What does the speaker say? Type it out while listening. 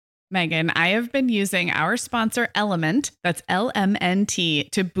Megan, I have been using our sponsor Element, that's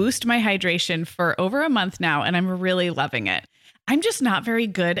LMNT, to boost my hydration for over a month now, and I'm really loving it. I'm just not very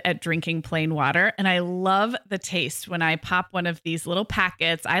good at drinking plain water, and I love the taste when I pop one of these little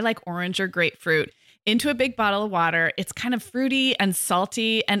packets. I like orange or grapefruit into a big bottle of water. It's kind of fruity and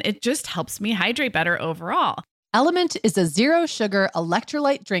salty, and it just helps me hydrate better overall. Element is a zero-sugar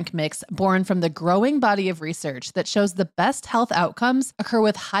electrolyte drink mix born from the growing body of research that shows the best health outcomes occur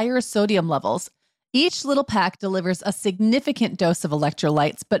with higher sodium levels. Each little pack delivers a significant dose of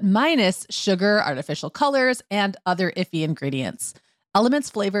electrolytes, but minus sugar, artificial colors, and other iffy ingredients. Element's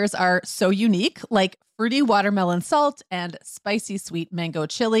flavors are so unique, like fruity watermelon salt and spicy sweet mango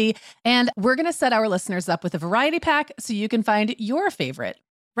chili. And we're going to set our listeners up with a variety pack so you can find your favorite.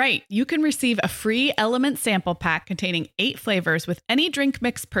 Right. You can receive a free Element sample pack containing 8 flavors with any drink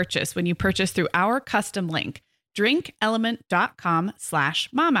mix purchase when you purchase through our custom link,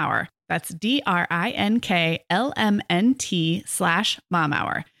 drinkelement.com/momhour. That's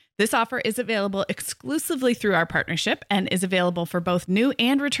DRINKLMNT/momhour. This is available exclusively through our partnership and is available for both new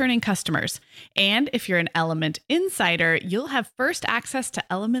and returning customers. And if you're an Element insider, you'll have first access to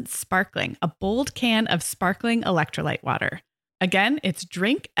Element Sparkling, a bold can of sparkling electrolyte water. Again, it's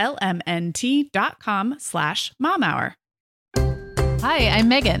drinklmnt.com/momhour. Hi, I'm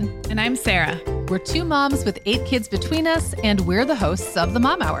Megan. And I'm Sarah. We're 2 moms with 8 kids between us, and we're the hosts of the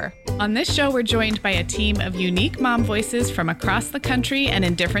Mom Hour. On this show, we're joined by a team of unique mom voices from across the country and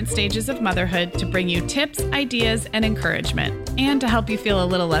in different stages of motherhood to bring you tips, ideas, and encouragement, and to help you feel a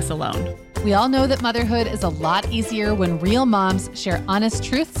little less alone. We all know that motherhood is a lot easier when real moms share honest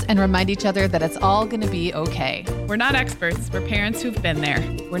truths and remind each other that it's all going to be okay. We're not experts. We're parents who've been there.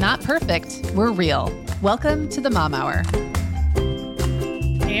 We're not perfect. We're real. Welcome to the Mom Hour.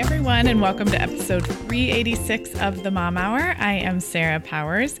 Hey, everyone, and welcome to episode 386 of the Mom Hour. I am Sarah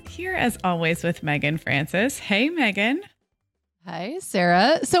Powers, here as always with Megan Francis. Hey, Megan. Hi,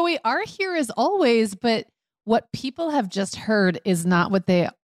 Sarah. So we are here as always, but what people have just heard is not what they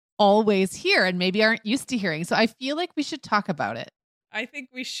always hear and maybe aren't used to hearing. So I feel like we should talk about it. I think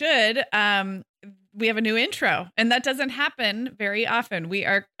we should. We have a new intro, and that doesn't happen very often. We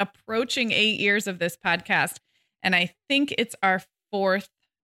are approaching 8 years of this podcast, and I think it's our 4th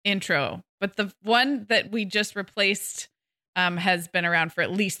intro, but the one that we just replaced has been around for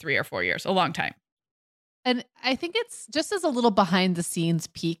at least 3 or 4 years, a long time. And I think it's just as a little behind the scenes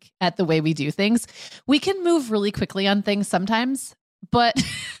peek at the way we do things. We can move really quickly on things sometimes, but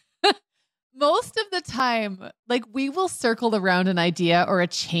most of the time, like, we will circle around an idea or a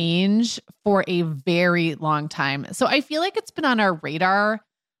change for a very long time. So I feel like it's been on our radar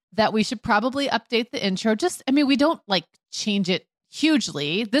that we should probably update the intro. We don't like change it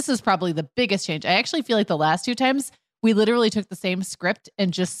hugely. This is probably the biggest change. I actually feel like the last 2 times we literally took the same script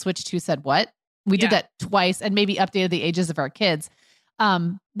and just switched who said what. We did that twice and maybe updated the ages of our kids.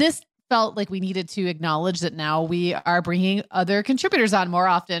 This felt like we needed to acknowledge that now we are bringing other contributors on more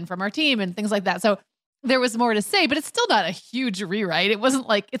often from our team and things like that. So there was more to say, but it's still not a huge rewrite.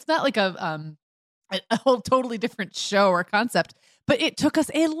 It's not like a whole totally different show or concept, but it took us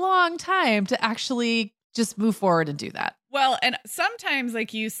a long time to actually just move forward and do that. Well, and sometimes,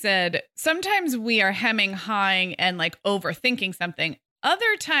 like you said, sometimes we are hemming, hawing, and like overthinking something.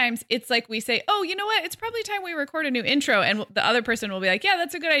 Other times it's like we say, oh, you know what? It's probably time we record a new intro. And the other person will be like, yeah,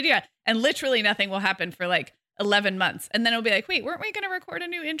 that's a good idea. And literally nothing will happen for like 11 months. And then it'll be like, wait, weren't we going to record a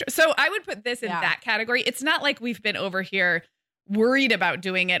new intro? So I would put this in that category. It's not like we've been over here worried about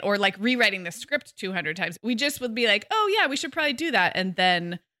doing it or like rewriting the script 200 times. We just would be like, oh, yeah, we should probably do that. And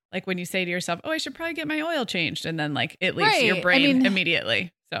then like when you say to yourself, oh, I should probably get my oil changed. And then like it leaves your brain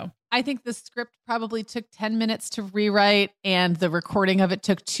immediately. So I think the script probably took 10 minutes to rewrite and the recording of it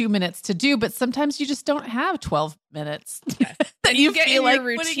took 2 minutes to do. But sometimes you just don't have 12 minutes. Yes. that you get feel in like your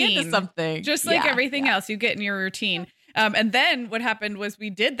routine. Into something. Just like everything else, you get in your routine. And then what happened was we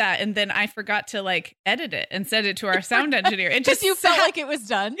did that. And then I forgot to like edit it and send it to our sound engineer. It just you felt like it was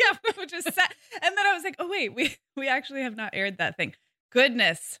done. Yeah. Just sat. And then I was like, oh, wait, we actually have not aired that thing.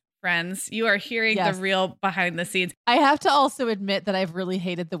 Goodness. Friends, you are hearing the real behind the scenes. I have to also admit that I've really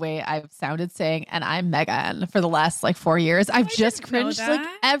hated the way I've sounded saying, and I'm Megan for the last like 4 years. I've just cringed like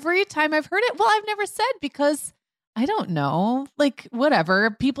every time I've heard it. Well, I've never said because I don't know, like whatever.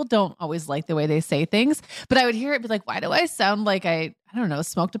 People don't always like the way they say things, but I would hear it be like, why do I sound like I don't know,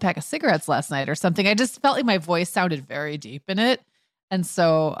 smoked a pack of cigarettes last night or something? I just felt like my voice sounded very deep in it. And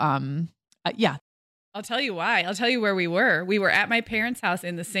so, I'll tell you why. I'll tell you where we were. We were at my parents' house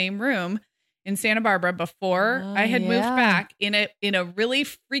in the same room, in Santa Barbara before I had moved back in a really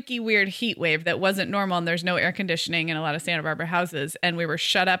freaky, weird heat wave that wasn't normal. And there's no air conditioning in a lot of Santa Barbara houses. And we were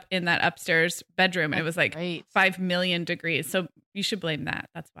shut up in that upstairs bedroom. And it was like 5 million degrees. So you should blame that.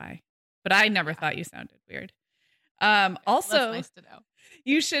 That's why. But I never thought you sounded weird. Also, that's nice to know.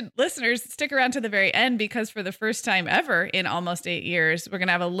 You should, listeners, stick around to the very end, because for the first time ever in almost 8 years, we're going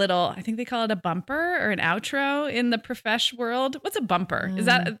to have a little, I think they call it a bumper or an outro in the profesh world. What's a bumper? Is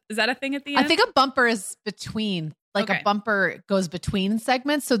that a thing at the end? I think a bumper is between, a bumper goes between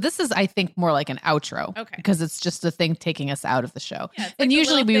segments. So this is, I think, more like an outro. Okay. Because it's just a thing taking us out of the show. Yeah, and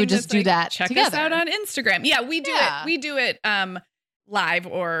usually we would just do that check together. us out on Instagram. Yeah, we do it. We do it live,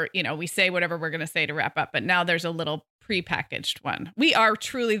 or, we say whatever we're going to say to wrap up. But now there's a little prepackaged one. We are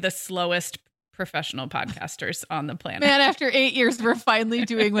truly the slowest professional podcasters on the planet. Man, after 8 years, we're finally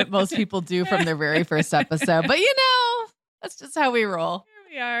doing what most people do from their very first episode. But that's just how we roll.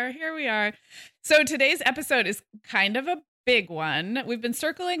 Here we are. So today's episode is kind of a big one. We've been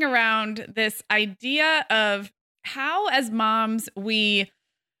circling around this idea of how, as moms, we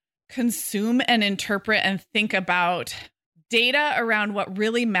consume and interpret and think about data around what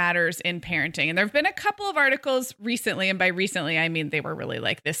really matters in parenting. And there have been a couple of articles recently, and by recently, I mean they were really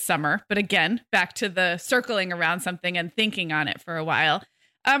like this summer. But again, back to the circling around something and thinking on it for a while.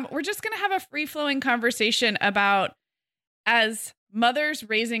 We're just going to have a free-flowing conversation about, as mothers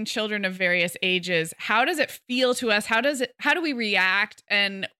raising children of various ages, how does it feel to us? How do we react?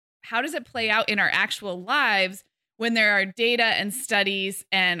 And how does it play out in our actual lives when there are data and studies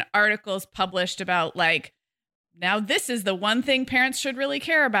and articles published about, like, now this is the one thing parents should really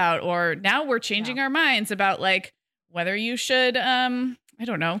care about, or now we're changing our minds about, like, whether you should,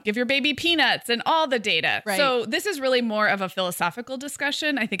 give your baby peanuts and all the data. Right. So this is really more of a philosophical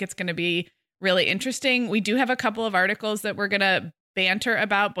discussion. I think it's going to be really interesting. We do have a couple of articles that we're going to banter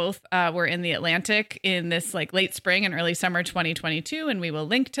about. Both were in the Atlantic in this like late spring and early summer 2022, and we will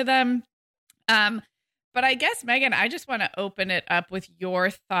link to them. But I guess, Megan, I just want to open it up with your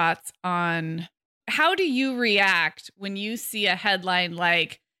thoughts on, how do you react when you see a headline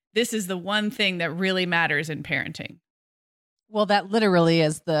like, this is the one thing that really matters in parenting? Well, that literally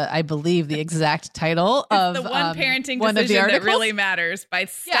is I believe, the exact title of the one parenting one decision of the that really matters by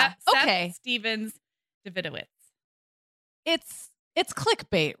Seth Stevens Davidowitz. It's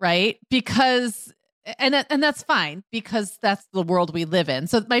clickbait, right? Because and that's fine, because that's the world we live in.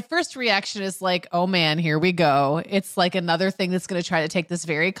 So my first reaction is like, oh man, here we go. It's like another thing that's going to try to take this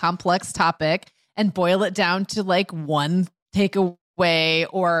very complex topic and boil it down to like one takeaway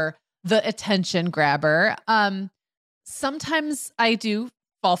or the attention grabber. Sometimes I do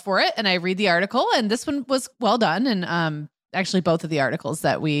fall for it and I read the article, and this one was well done. And actually both of the articles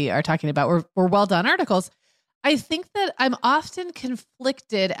that we are talking about were well done articles. I think that I'm often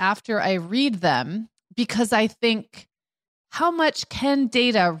conflicted after I read them, because I think, how much can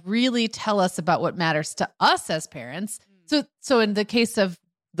data really tell us about what matters to us as parents? So in the case of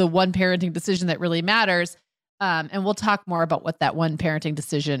the one parenting decision that really matters, and we'll talk more about what that one parenting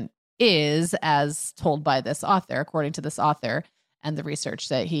decision is, as told by this author, according to this author and the research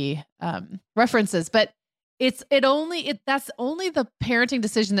that he references. But that's only the parenting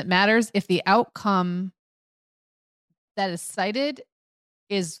decision that matters if the outcome that is cited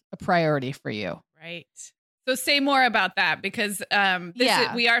is a priority for you. Right. So say more about that, because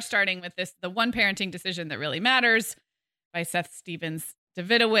we are starting with the one parenting decision that really matters by Seth Stevens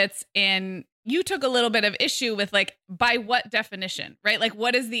Davidowitz. And you took a little bit of issue with, like, by what definition, right? Like,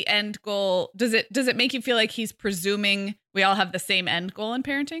 what is the end goal? Does it make you feel like he's presuming we all have the same end goal in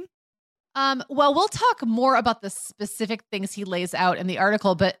parenting? Well, we'll talk more about the specific things he lays out in the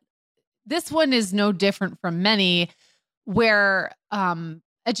article, but this one is no different from many, where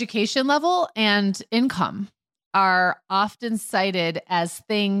education level and income are often cited as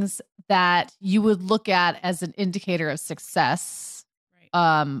things that you would look at as an indicator of success,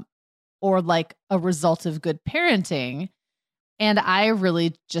 right, or like a result of good parenting. And I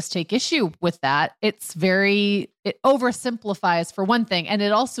really just take issue with that. It oversimplifies, for one thing, and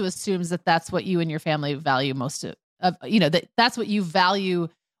it also assumes that that's what you and your family value most of, that's what you value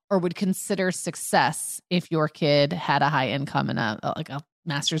or would consider success if your kid had a high income and a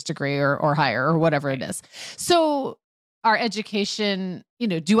master's degree or higher, or whatever it is. So our education,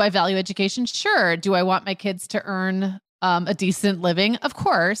 do I value education? Sure. Do I want my kids to earn a decent living? Of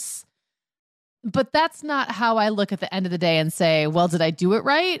course. But that's not how I look at the end of the day and say, well, did I do it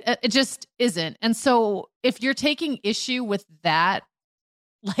right? It just isn't. And so if you're taking issue with that,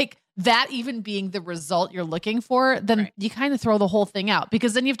 like that even being the result you're looking for, then you kind of throw the whole thing out,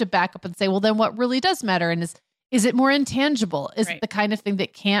 because then you have to back up and say, well, then what really does matter? And is it more intangible? Is it the kind of thing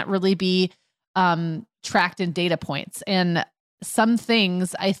that can't really be tracked in data points. And some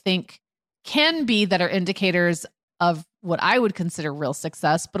things I think can be that are indicators of what I would consider real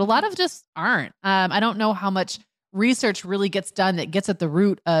success, but a lot of just aren't. I don't know how much research really gets done that gets at the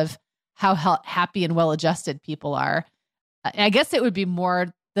root of how happy and well-adjusted people are. I guess it would be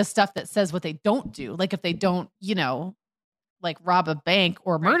more the stuff that says what they don't do. Like if they don't, like rob a bank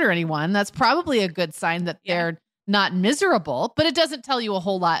or murder anyone, that's probably a good sign that they're not miserable, but it doesn't tell you a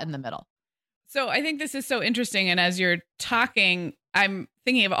whole lot in the middle. So I think this is so interesting. And as you're talking, I'm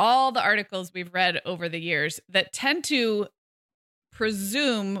thinking of all the articles we've read over the years that tend to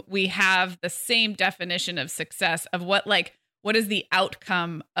presume we have the same definition of success of what is the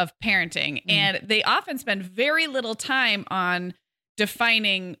outcome of parenting. And they often spend very little time on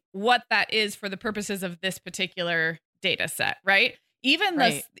defining what that is for the purposes of this particular data set, right? Even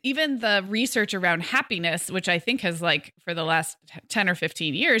the research around happiness, which I think has for the last 10 or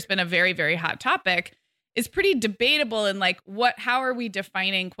 15 years been a very, very hot topic, is pretty debatable in how are we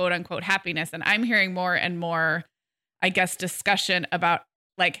defining quote unquote happiness? And I'm hearing more and more, I guess, discussion about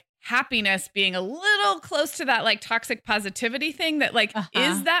happiness being a little close to that toxic positivity thing that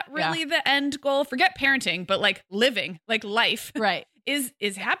is that really the end goal? Forget parenting, but living, life. Right.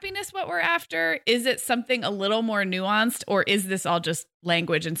 Is happiness what we're after? Is it something a little more nuanced, or is this all just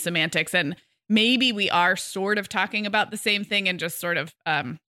language and semantics? And maybe we are sort of talking about the same thing and just sort of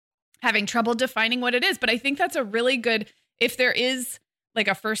having trouble defining what it is. But I think that's a really good, if there is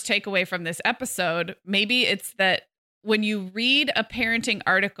a first takeaway from this episode, maybe it's that when you read a parenting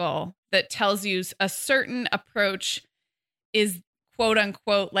article that tells you a certain approach is quote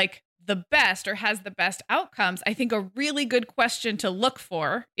unquote the best or has the best outcomes, I think a really good question to look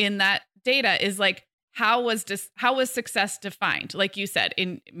for in that data is how was success defined? Like you said,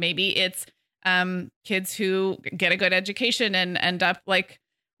 maybe it's kids who get a good education and end up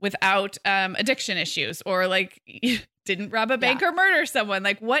without addiction issues, or didn't rob a bank or murder someone.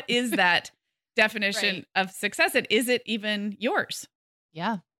 What is that definition of success? And is it even yours?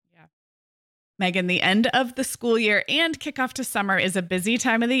 Yeah. Megan, the end of the school year and kickoff to summer is a busy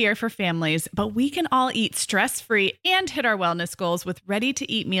time of the year for families, but we can all eat stress-free and hit our wellness goals with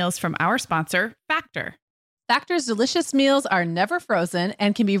ready-to-eat meals from our sponsor, Factor. Factor's delicious meals are never frozen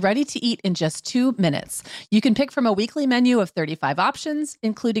and can be ready to eat in just 2 minutes. You can pick from a weekly menu of 35 options,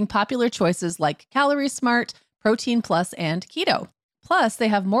 including popular choices like Calorie Smart, Protein Plus, and Keto. Plus, they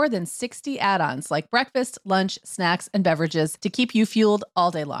have more than 60 add-ons like breakfast, lunch, snacks, and beverages to keep you fueled all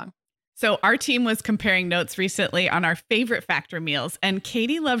day long. So our team was comparing notes recently on our favorite Factor meals, and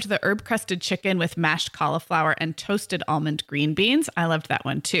Katie loved the herb-crusted chicken with mashed cauliflower and toasted almond green beans. I loved that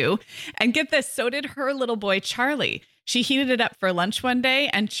one too. And get this, so did her little boy, Charlie. She heated it up for lunch one day,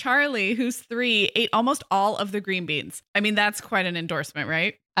 and Charlie, who's 3, ate almost all of the green beans. I mean, that's quite an endorsement,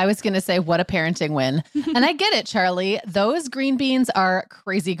 right? I was going to say, what a parenting win. And I get it, Charlie. Those green beans are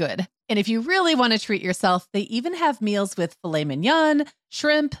crazy good. And if you really want to treat yourself, they even have meals with filet mignon,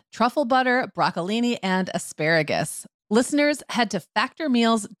 shrimp, truffle butter, broccolini, and asparagus. Listeners, head to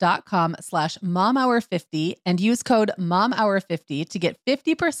factormeals.com/momhour50 and use code momhour50 to get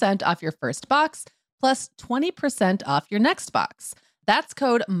 50% off your first box plus 20% off your next box. That's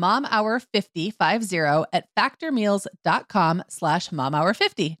code momhour50 at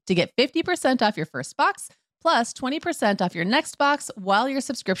factormeals.com/momhour50 to get 50% off your first box plus 20% off your next box while your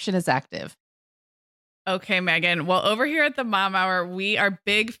subscription is active. Okay, Megan. Well, over here at the Mom Hour, we are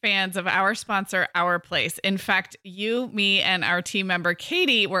big fans of our sponsor, Our Place. In fact, you, me, and our team member,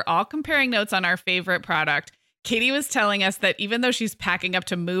 Katie, were all comparing notes on our favorite product. Katie was telling us that even though she's packing up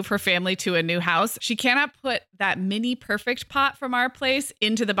to move her family to a new house, she cannot put that mini perfect pot from Our Place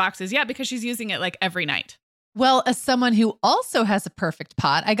into the boxes yet because she's using it every night. Well, as someone who also has a perfect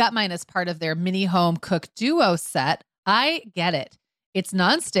pot, I got mine as part of their mini home cook duo set. I get it. It's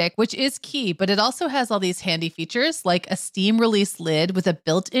nonstick, which is key, but it also has all these handy features like a steam release lid with a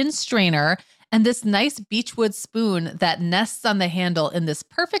built-in strainer and this nice beechwood spoon that nests on the handle in this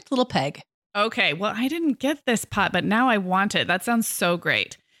perfect little peg. Okay, well, I didn't get this pot, but now I want it. That sounds so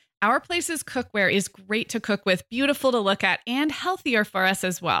great. Our Place's cookware is great to cook with, beautiful to look at, and healthier for us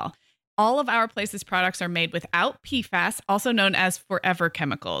as well. All of Our Place's products are made without PFAS, also known as forever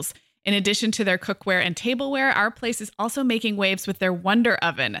chemicals. In addition to their cookware and tableware, Our Place is also making waves with their Wonder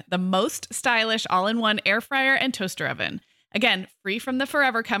Oven, the most stylish all-in-one air fryer and toaster oven. Again, free from the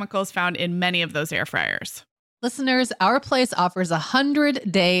forever chemicals found in many of those air fryers. Listeners, Our Place offers a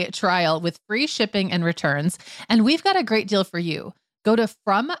 100-day trial with free shipping and returns, and we've got a great deal for you. Go to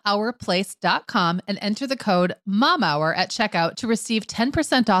FromOurPlace.com and enter the code MOMHOUR at checkout to receive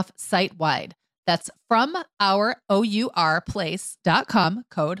 10% off site-wide. That's FromOurPlace.com,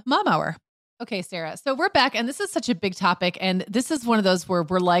 code MOMHOUR. Okay, Sarah. So we're back, and this is such a big topic. And this is one of those where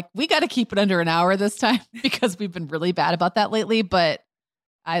we're like, we got to keep it under an hour this time because we've been really bad about that lately. But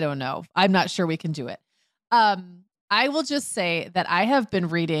I don't know. I'm not sure we can do it. I will just say that I have been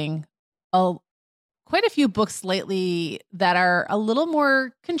reading quite a few books lately that are a little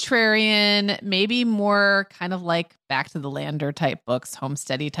more contrarian, maybe more kind of like Back to the Lander type books,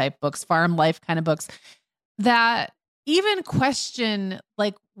 homesteady type books, farm life kind of books that even question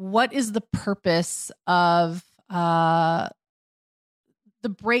like what is the purpose of the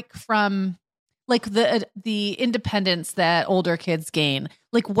break from like the independence that older kids gain.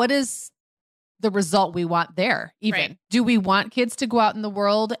 Like what is the result we want there even? Right. Do we want kids to go out in the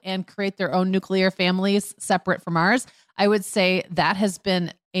world and create their own nuclear families separate from ours? I would say that has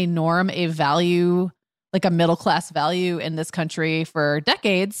been a norm, a value, like a middle class value in this country for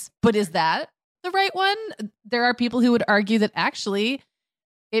decades. But is that the right one? There are people who would argue that actually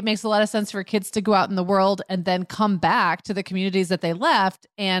it makes a lot of sense for kids to go out in the world and then come back to the communities that they left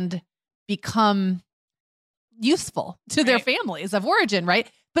and become useful to their families of origin, right?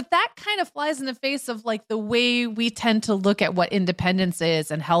 But that kind of flies in the face of like the way we tend to look at what independence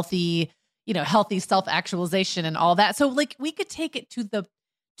is and healthy self-actualization and all that. So like we could take it to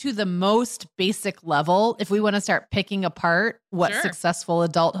the most basic level if we want to start picking apart what successful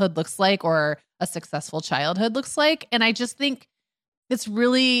adulthood looks like or a successful childhood looks like. And I just think it's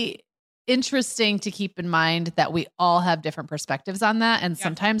really interesting to keep in mind that we all have different perspectives on that. And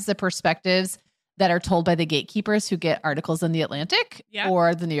sometimes the perspectives that are told by the gatekeepers who get articles in the Atlantic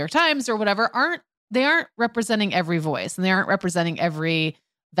or the New York Times or whatever aren't representing every voice, and they aren't representing every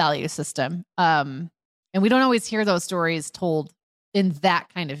value system. And we don't always hear those stories told in that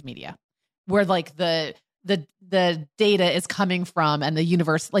kind of media where like the data is coming from and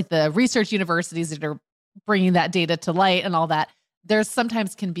the research universities that are bringing that data to light and all that. There's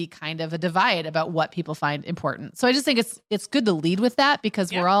sometimes can be kind of a divide about what people find important. So I just think it's good to lead with that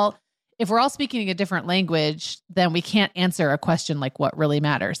because if we're all speaking a different language, then we can't answer a question like what really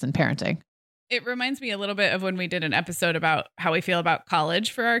matters in parenting. It reminds me a little bit of when we did an episode about how we feel about college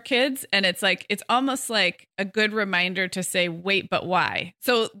for our kids. And it's like, it's almost like a good reminder to say, wait, but why?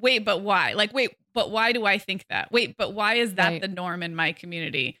 So wait, but why? Like, wait, but why do I think that? Wait, but why is that the norm in my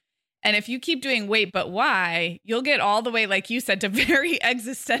community? And if you keep doing wait, but why, you'll get all the way, like you said, to very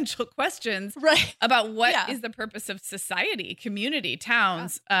existential questions about what is the purpose of society, community,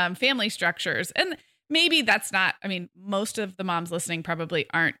 towns, family structures. And maybe that's not, I mean, most of the moms listening probably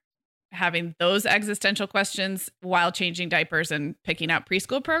aren't having those existential questions while changing diapers and picking out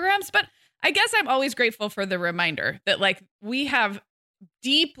preschool programs. But I guess I'm always grateful for the reminder that like we have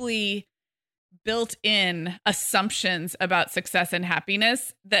deeply built in assumptions about success and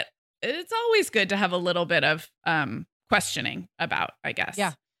happiness that it's always good to have a little bit of questioning about, I guess.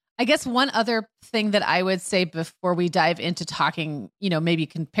 Yeah. I guess one other thing that I would say before we dive into talking, maybe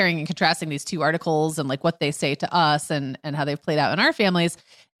comparing and contrasting these two articles and like what they say to us and how they've played out in our families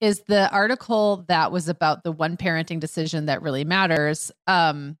is the article that was about the one parenting decision that really matters.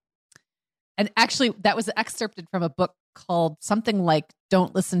 And actually that was excerpted from a book called something like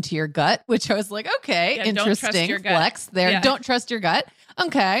Don't Listen to Your Gut, which I was like, okay, interesting flex there. Yeah. Don't trust your gut.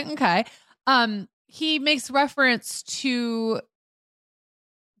 Okay. He makes reference to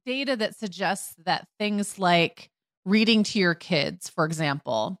data that suggests that things like reading to your kids, for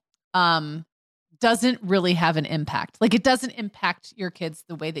example, doesn't really have an impact. Like it doesn't impact your kids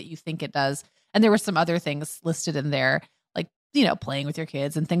the way that you think it does. And there were some other things listed in there, like, playing with your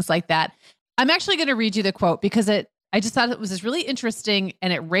kids and things like that. I'm actually going to read you the quote because I just thought it was just really interesting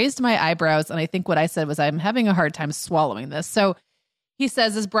and it raised my eyebrows. And I think what I said was I'm having a hard time swallowing this. So he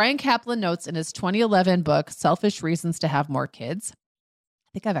says, as Brian Kaplan notes in his 2011 book, Selfish Reasons to Have More Kids. I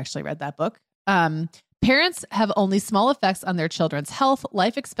think I've actually read that book. Parents have only small effects on their children's health,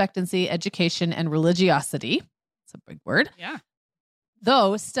 life expectancy, education, and religiosity. It's a big word. Yeah.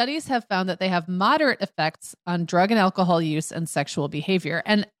 Though studies have found that they have moderate effects on drug and alcohol use and sexual behavior.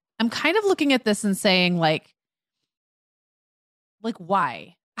 And I'm kind of looking at this and saying like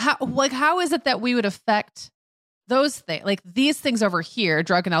why? How is it that we would affect those things, like these things over here,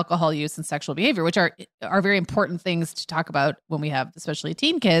 drug and alcohol use and sexual behavior, which are very important things to talk about when we have especially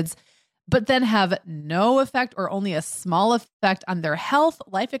teen kids, but then have no effect or only a small effect on their health,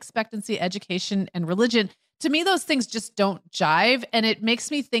 life expectancy, education, and religion. To me, those things just don't jive. And it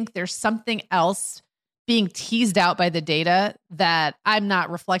makes me think there's something else being teased out by the data that I'm not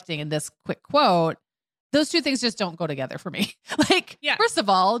reflecting in this quick quote. Those two things just don't go together for me. First of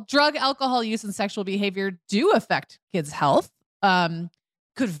all, drug, alcohol use, and sexual behavior do affect kids' health,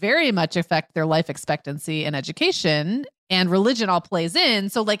 could very much affect their life expectancy and education, and religion all plays in.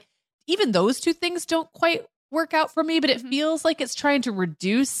 So even those two things don't quite work out for me, but it feels like it's trying to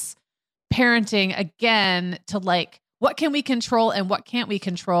reduce parenting again to like, what can we control and what can't we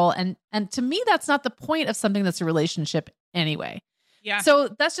control? And to me, that's not the point of something that's a relationship anyway. Yeah. So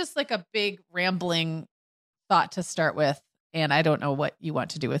that's just like a big rambling thought to start with. And I don't know what you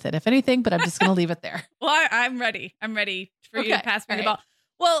want to do with it, if anything, but I'm just going to leave it there. Well, I'm ready. I'm ready for you to pass me the All ball.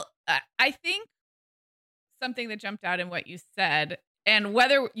 Well, I think something that jumped out in what you said, and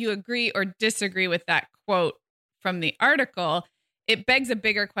whether you agree or disagree with that quote from the article, it begs a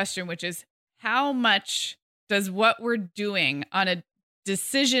bigger question, which is how much does what we're doing on a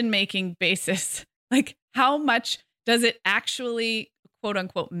decision-making basis, like how much does it actually, quote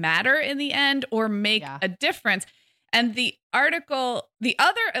unquote, matter in the end or make a difference? And the article, the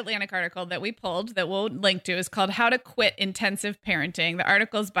other Atlantic article that we pulled that we'll link to is called How to Quit Intensive Parenting. The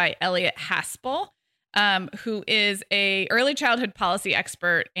article is by Elliot Haspel, who is a early childhood policy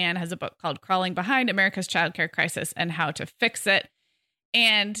expert and has a book called Crawling Behind America's Childcare Crisis and How to Fix It.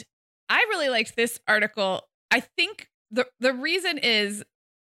 And I really liked this article. I think the reason is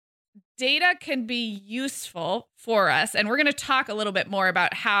data can be useful for us. And we're going to talk a little bit more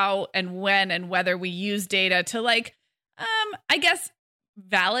about how and when and whether we use data to like, I guess,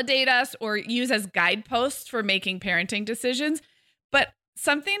 validate us or use as guideposts for making parenting decisions. But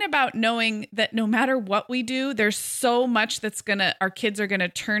something about knowing that no matter what we do, there's so much that's our kids are going to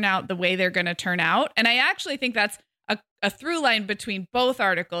turn out the way they're going to turn out. And I actually think that's a through line between both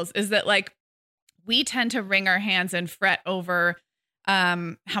articles is that like we tend to wring our hands and fret over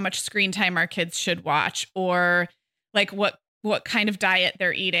how much screen time our kids should watch or like what kind of diet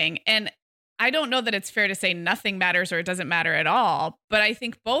they're eating. And I don't know that it's fair to say nothing matters or it doesn't matter at all. But I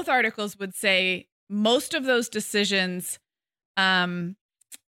think both articles would say most of those decisions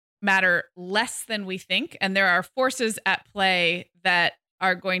matter less than we think. And there are forces at play that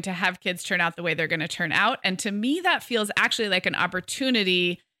are going to have kids turn out the way they're going to turn out. And to me, that feels actually like an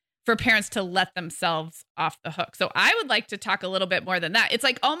opportunity for parents to let themselves off the hook. So I would like to talk a little bit more than that. It's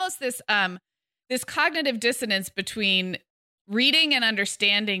like almost this cognitive dissonance between reading and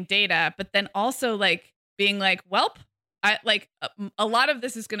understanding data, but then also like being like, welp, a lot of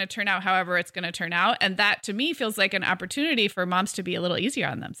this is going to turn out however it's going to turn out. And that to me feels like an opportunity for moms to be a little easier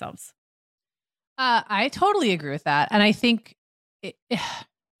on themselves. I totally agree with that. And I think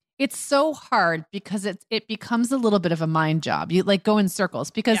it's so hard because it becomes a little bit of a mind job. You like go in circles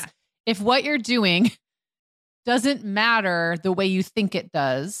because if what you're doing doesn't matter the way you think it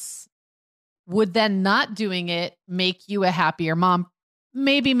does, would then not doing it make you a happier mom?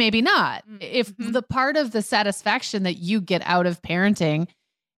 Maybe, maybe not. Mm-hmm. If the part of the satisfaction that you get out of parenting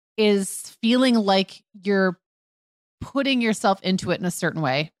is feeling like you're putting yourself into it in a certain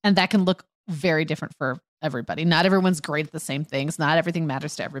way, and that can look very different for everybody. Not everyone's great at the same things. Not everything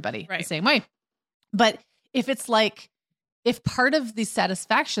matters to everybody the same way. But if it's like, if part of the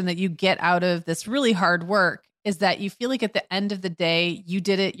satisfaction that you get out of this really hard work is that you feel like at the end of the day, you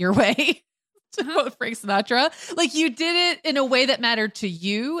did it your way, to quote Frank Sinatra, like you did it in a way that mattered to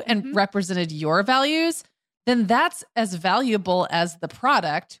you and represented your values, then that's as valuable as the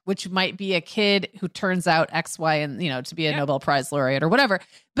product, which might be a kid who turns out X, Y, and to be a Nobel Prize laureate or whatever.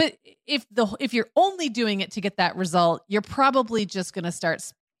 But if you're only doing it to get that result, you're probably just going to start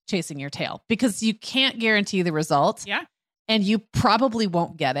chasing your tail because you can't guarantee the result. Yeah. And you probably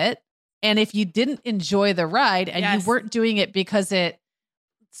won't get it. And if you didn't enjoy the ride and you weren't doing it because it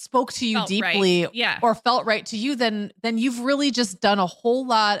spoke to you felt deeply or felt right to you, then you've really just done a whole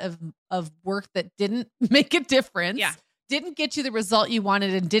lot of work that didn't make a difference, didn't get you the result you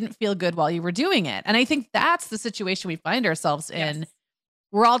wanted, and didn't feel good while you were doing it. And I think that's the situation we find ourselves in. Yes.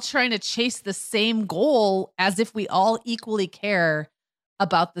 We're all trying to chase the same goal as if we all equally care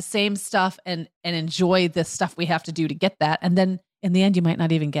about the same stuff and enjoy the stuff we have to do to get that. And then in the end, you might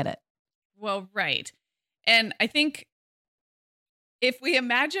not even get it. Well, right. And I think if we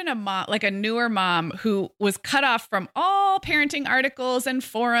imagine a mom, like a newer mom who was cut off from all parenting articles and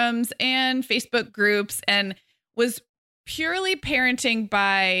forums and Facebook groups and was purely parenting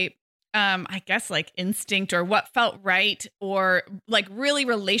by, I guess like instinct or what felt right or like really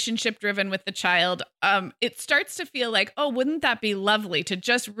relationship driven with the child, it starts to feel like, oh, wouldn't that be lovely to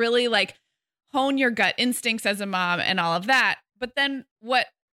just really like hone your gut instincts as a mom and all of that. But then what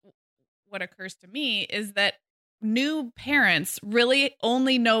occurs to me is that new parents really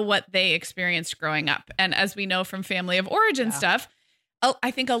only know what they experienced growing up. And as we know from family of origin stuff,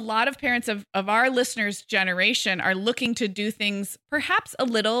 I think a lot of parents of our listeners' generation are looking to do things perhaps a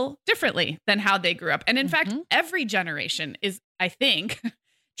little differently than how they grew up. And in fact, every generation is, I think,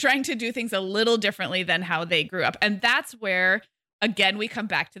 trying to do things a little differently than how they grew up. And that's where again, we come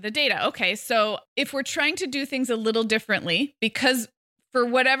back to the data. Okay, so if we're trying to do things a little differently because for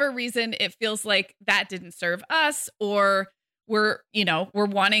whatever reason it feels like that didn't serve us, or we're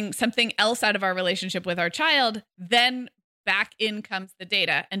wanting something else out of our relationship with our child, then back in comes the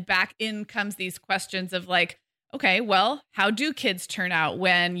data, and back in comes these questions of like, okay, well, how do kids turn out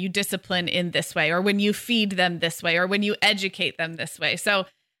when you discipline in this way, or when you feed them this way, or when you educate them this way? So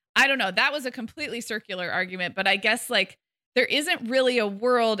I don't know. That was a completely circular argument, but I guess like there isn't really a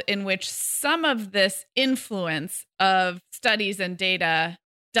world in which some of this influence of studies and data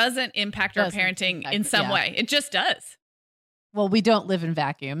doesn't impact our parenting in some way. It just does. Well, we don't live in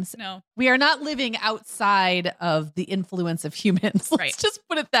vacuums. No. We are not living outside of the influence of humans. Let's just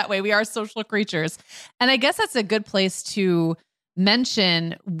put it that way. We are social creatures. And I guess that's a good place to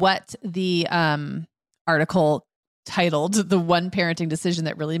mention what the article titled "The One Parenting Decision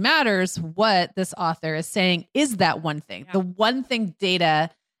That Really Matters." What this author is saying is that one thing. Yeah. The one thing data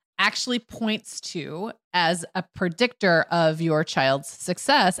actually points to as a predictor of your child's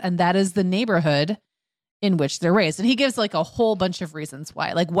success, and that is the neighborhood in which they're raised. And he gives like a whole bunch of reasons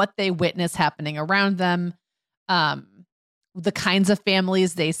why, like what they witness happening around them, the kinds of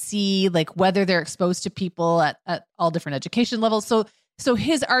families they see, like whether they're exposed to people at all different education levels. So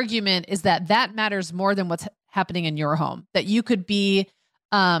his argument is that matters more than what's happening in your home. That you could be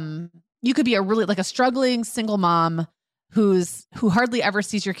a really like a struggling single mom who hardly ever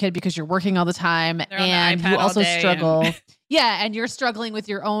sees your kid because you're working all the time, and you also struggle. And you're struggling with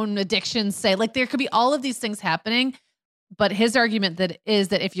your own addictions. Say like there could be all of these things happening, but his argument is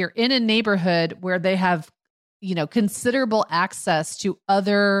that if you're in a neighborhood where they have, considerable access to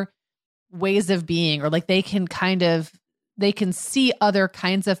other ways of being, or like they can see other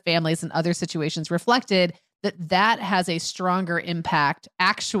kinds of families and other situations reflected, that has a stronger impact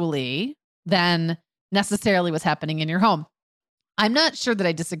actually than necessarily what's happening in your home. I'm not sure that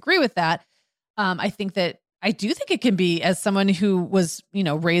I disagree with that. I do think it can be, as someone who was,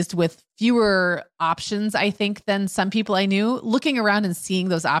 raised with fewer options, I think, than some people I knew, looking around and seeing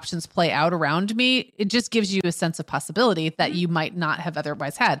those options play out around me, it just gives you a sense of possibility that you might not have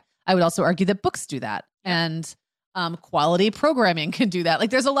otherwise had. I would also argue that books do that, and quality programming can do that.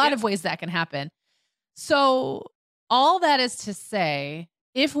 Like there's a lot of ways that can happen. So all that is to say,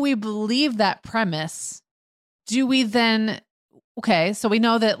 if we believe that premise, do we then, okay, so we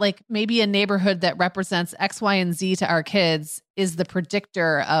know that like maybe a neighborhood that represents X, Y, and Z to our kids is the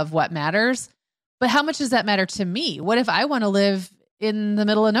predictor of what matters. But how much does that matter to me? What if I want to live in the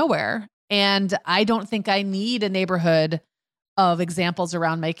middle of nowhere and I don't think I need a neighborhood of examples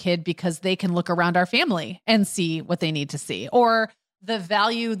around my kid because they can look around our family and see what they need to see? Or the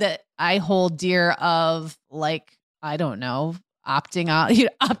value that I hold dear of, like, I don't know, opting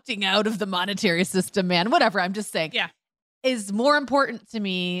out of the monetary system, man, whatever. I'm just saying, is more important to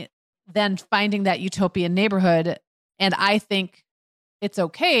me than finding that utopian neighborhood. And I think it's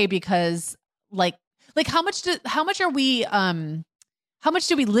okay because like how much do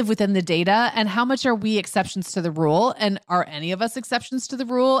we live within the data, and how much are we exceptions to the rule? And are any of us exceptions to the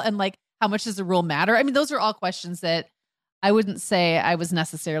rule? And like, how much does the rule matter? I mean, those are all questions that I wouldn't say I was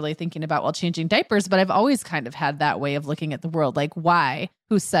necessarily thinking about while changing diapers, but I've always kind of had that way of looking at the world. Like, why?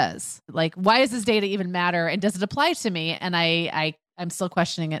 Who says? Like, why does this data even matter? And does it apply to me? And I'm still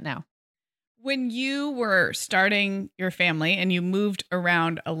questioning it now. When you were starting your family and you moved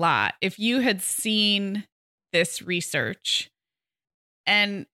around a lot, if you had seen this research,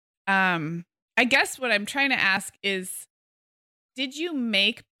 and I guess what I'm trying to ask is, did you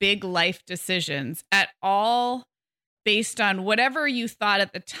make big life decisions at all based on whatever you thought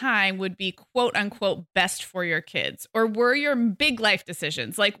at the time would be quote unquote best for your kids? Or were your big life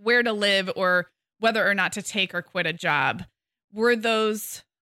decisions, like where to live or whether or not to take or quit a job, were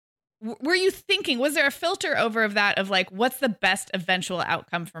you thinking, was there a filter over of that, of like, what's the best eventual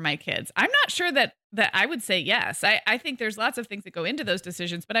outcome for my kids? I'm not sure that I would say yes. I think there's lots of things that go into those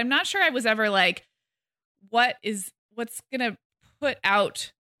decisions, but I'm not sure I was ever like, what's going to put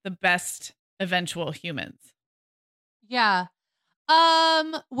out the best eventual humans? Yeah.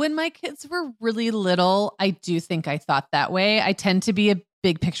 When my kids were really little, I do think I thought that way. I tend to be a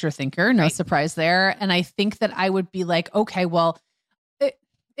big picture thinker, no surprise there. And I think that I would be like, okay, well,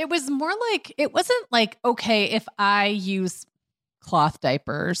 it was more like, it wasn't like, okay, if I use cloth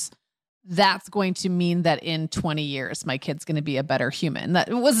diapers, that's going to mean that in 20 years, my kid's going to be a better human. That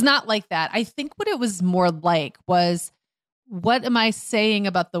was not like that. I think what it was more like was, what am I saying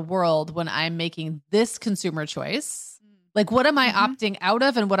about the world when I'm making this consumer choice? Like, what am I opting out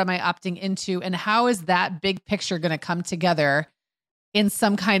of and what am I opting into? And how is that big picture going to come together in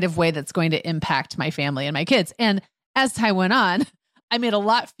some kind of way that's going to impact my family and my kids? And as time went on, I made a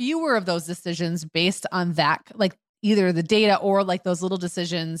lot fewer of those decisions based on that, like either the data or like those little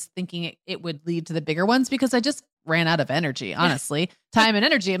decisions thinking it would lead to the bigger ones, because I just ran out of energy, honestly, time and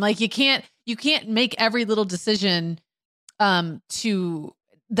energy. I'm like, you can't make every little decision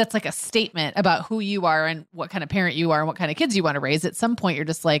that's like a statement about who you are and what kind of parent you are and what kind of kids you want to raise. At some point, you're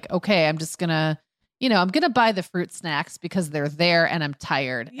just like, okay, I'm just gonna, I'm gonna buy the fruit snacks because they're there and I'm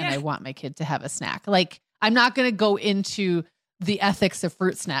tired and I want my kid to have a snack. Like, I'm not gonna go into the ethics of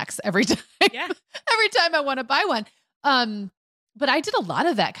fruit snacks every time. Every time I want to buy one. But I did a lot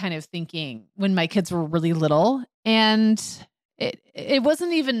of that kind of thinking when my kids were really little, and it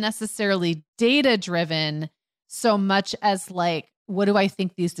wasn't even necessarily data driven so much as like, what do I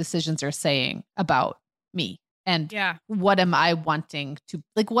think these decisions are saying about me? And what am I wanting to,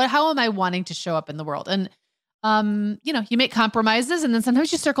 like, how am I wanting to show up in the world? And, you make compromises, and then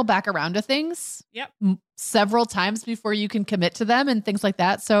sometimes you circle back around to things several times before you can commit to them and things like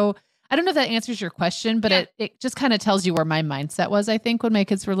that. So I don't know if that answers your question, but it just kind of tells you where my mindset was, I think, when my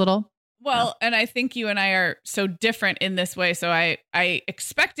kids were little. Well, and I think you and I are so different in this way. So I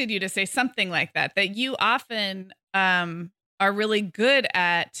expected you to say something like that you often are really good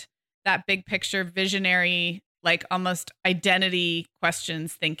at that big picture, visionary, like almost identity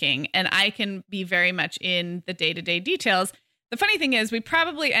questions thinking. And I can be very much in the day-to-day details. The funny thing is we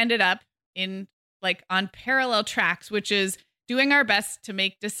probably ended up in like on parallel tracks, which is doing our best to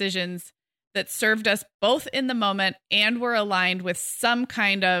make decisions that served us both in the moment and were aligned with some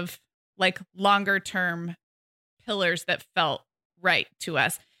kind of like longer term pillars that felt right to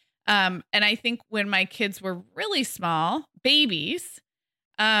us. And I think when my kids were really small, babies,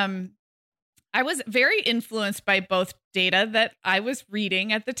 I was very influenced by both data that I was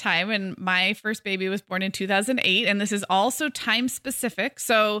reading at the time. And my first baby was born in 2008. And this is also time specific.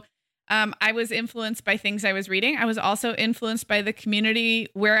 So I was influenced by things I was reading. I was also influenced by the community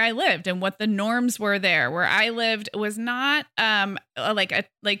where I lived and what the norms were there. Where I lived was not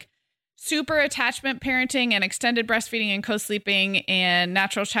like super attachment parenting and extended breastfeeding and co-sleeping and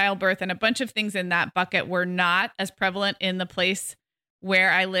natural childbirth and a bunch of things in that bucket were not as prevalent in the place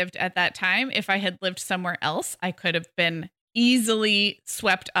where I lived at that time. If I had lived somewhere else, I could have been easily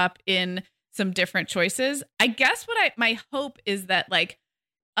swept up in some different choices. I guess my hope is that like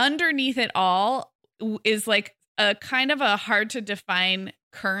underneath it all is like a kind of a hard to define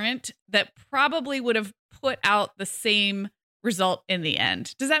current that probably would have put out the same result in the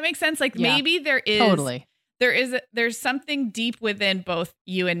end. Does that make sense? Like maybe there's something deep within both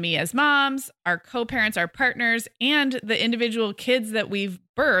you and me as moms, our co-parents, our partners, and the individual kids that we've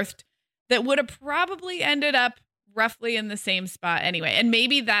birthed that would have probably ended up roughly in the same spot anyway. And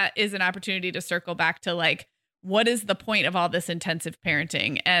maybe that is an opportunity to circle back to like, what is the point of all this intensive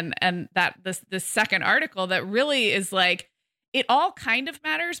parenting? And that this second article that really is like, it all kind of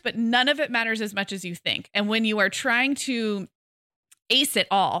matters, but none of it matters as much as you think. And when you are trying to ace it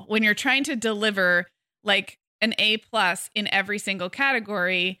all, when you're trying to deliver like an A+ in every single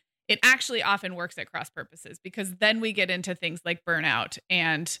category, it actually often works at cross purposes, because then we get into things like burnout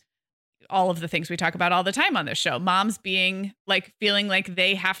and all of the things we talk about all the time on this show. Moms being like, feeling like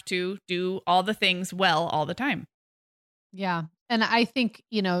they have to do all the things well all the time. Yeah. And I think,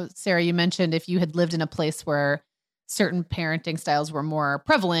 Sarah, you mentioned if you had lived in a place where certain parenting styles were more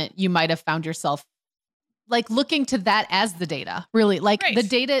prevalent, you might have found yourself like looking to that as the data, really like the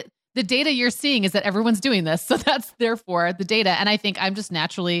data you're seeing is that everyone's doing this. So that's therefore the data. And I think I'm just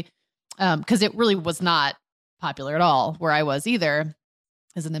naturally, because it really was not popular at all where I was either,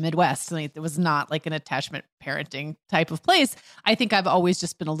 is in the Midwest. Like, it was not like an attachment parenting type of place. I think I've always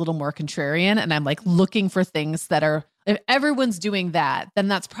just been a little more contrarian, and I'm like looking for things that are, if everyone's doing that, then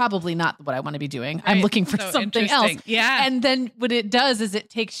that's probably not what I want to be doing. Right. I'm looking for something else. Yeah. And then what it does is it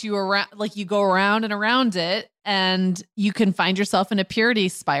takes you around, like you go around and around it, and you can find yourself in a purity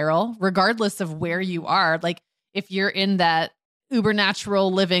spiral, regardless of where you are. Like if you're in that uber natural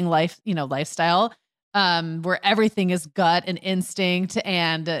living lifestyle, where everything is gut and instinct,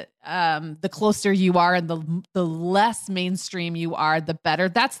 and the closer you are and the less mainstream you are, the better.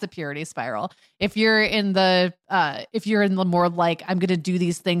 That's the purity spiral. If you're in the more like, I'm going to do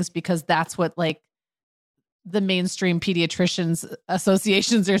these things because that's what like the mainstream pediatricians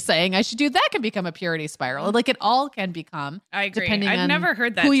associations are saying I should do, that can become a purity spiral. Like it all can become. I agree. Depending I've on never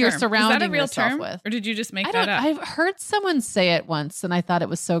heard that who term. you're surrounding Is that a real yourself term with. Or did you just make that up? I've heard someone say it once, and I thought it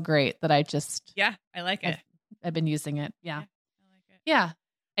was so great that I just I like it. I've been using it. Yeah. I like it. Yeah.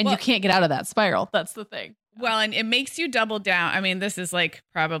 And you can't get out of that spiral. That's the thing. Well, and it makes you double down. I mean, this is like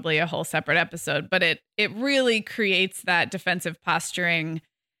probably a whole separate episode, but it really creates that defensive posturing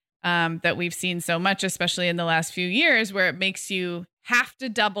that we've seen so much, especially in the last few years, where it makes you have to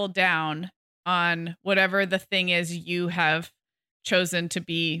double down on whatever the thing is you have chosen to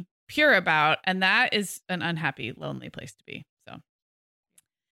be pure about. And that is an unhappy, lonely place to be. So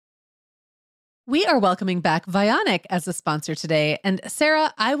we are welcoming back Vionic as a sponsor today. And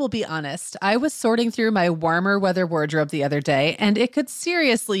Sarah, I will be honest, I was sorting through my warmer weather wardrobe the other day, and it could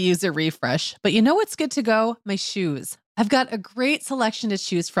seriously use a refresh. But you know what's good to go? My shoes. I've got a great selection to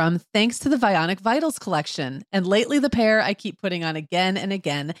choose from thanks to the Vionic Vitals collection. And lately, the pair I keep putting on again and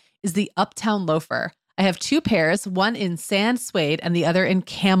again is the Uptown Loafer. I have two pairs, one in sand suede and the other in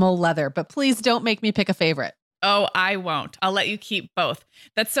camel leather, but please don't make me pick a favorite. Oh, I won't. I'll let you keep both.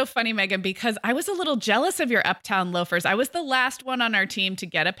 That's so funny, Megan, because I was a little jealous of your Uptown loafers. I was the last one on our team to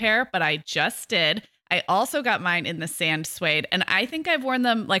get a pair, but I just did. I also got mine in the sand suede, and I think I've worn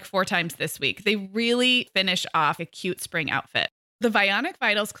them like 4 times this week. They really finish off a cute spring outfit. The Vionic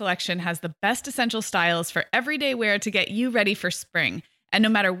Vitals collection has the best essential styles for everyday wear to get you ready for spring. And no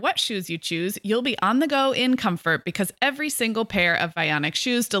matter what shoes you choose, you'll be on the go in comfort because every single pair of Vionic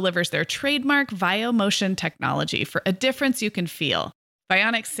shoes delivers their trademark VioMotion technology for a difference you can feel.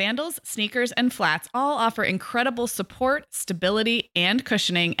 Vionic sandals, sneakers, and flats all offer incredible support, stability, and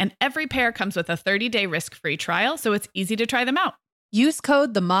cushioning, and every pair comes with a 30-day risk-free trial, so it's easy to try them out. Use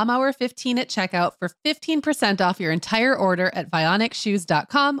code TheMomHour15 at checkout for 15% off your entire order at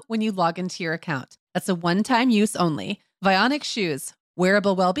VionicShoes.com when you log into your account. That's a one-time use only. Vionic Shoes.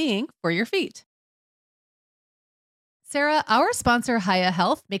 Wearable well-being for your feet. Sarah, our sponsor, Hiya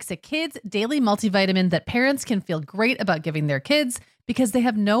Health, makes a kids' daily multivitamin that parents can feel great about giving their kids because they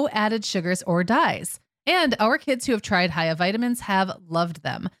have no added sugars or dyes. And our kids who have tried Hiya vitamins have loved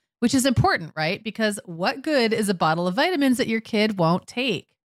them, which is important, right? Because what good is a bottle of vitamins that your kid won't take?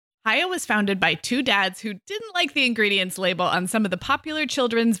 Hiya was founded by 2 dads who didn't like the ingredients label on some of the popular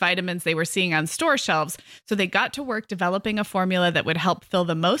children's vitamins they were seeing on store shelves, so they got to work developing a formula that would help fill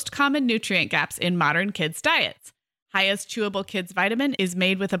the most common nutrient gaps in modern kids' diets. Hiya's Chewable Kids Vitamin is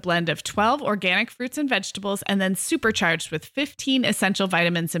made with a blend of 12 organic fruits and vegetables and then supercharged with 15 essential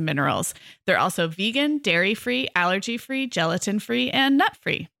vitamins and minerals. They're also vegan, dairy-free, allergy-free, gelatin-free, and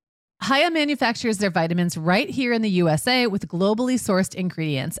nut-free. Hiya manufactures their vitamins right here in the USA with globally sourced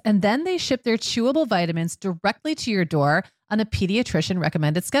ingredients, and then they ship their chewable vitamins directly to your door on a pediatrician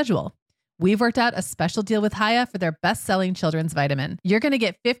recommended schedule. We've worked out a special deal with Hiya for their best-selling children's vitamin. You're going to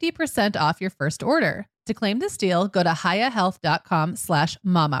get 50% off your first order. To claim this deal, go to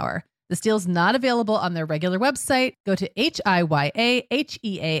hiyahealth.com/momhour. This deal is not available on their regular website. Go to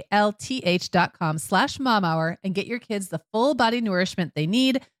hiyahealth.com/momhour and get your kids the full body nourishment they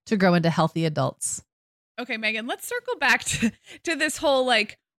need to grow into healthy adults. Okay, Megan, let's circle back to this whole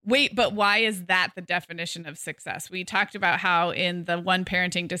wait, but why is that the definition of success? We talked about how in the One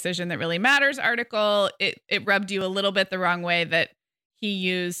Parenting Decision That Really Matters article, it rubbed you a little bit the wrong way that he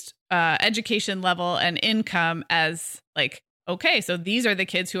used education level and income as okay, so these are the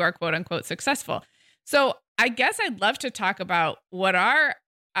kids who are quote unquote successful. So I guess I'd love to talk about what are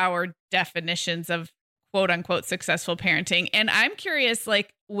our definitions of quote unquote successful parenting. And I'm curious,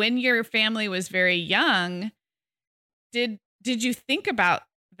 when your family was very young, did you think about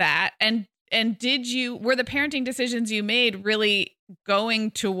that? And were the parenting decisions you made really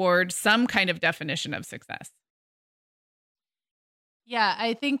going toward some kind of definition of success? Yeah,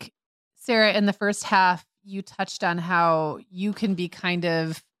 I think, Sarah, in the first half, you touched on how you can be kind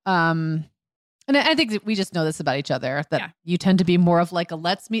of, and I think that we just know this about each other, that you tend to be more of a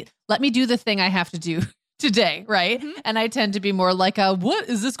let me do the thing I have to do today, right? Mm-hmm. And I tend to be more like what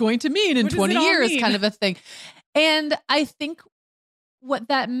is this going to mean in 20 years kind of a thing. And I think what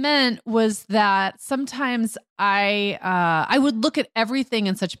that meant was that sometimes I would look at everything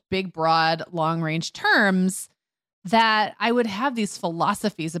in such big, broad, long range terms that I would have these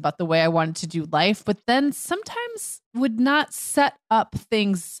philosophies about the way I wanted to do life, but then sometimes would not set up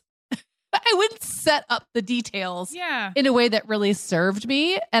things. I wouldn't set up the details in a way that really served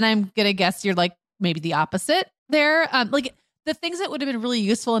me. And I'm going to guess you're maybe the opposite there. The things that would have been really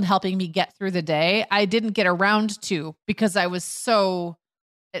useful in helping me get through the day, I didn't get around to because I was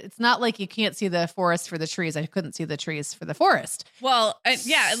it's not like you can't see the forest for the trees. I couldn't see the trees for the forest. Well, let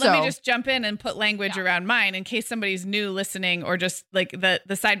me just jump in and put language around mine in case somebody's new listening or just the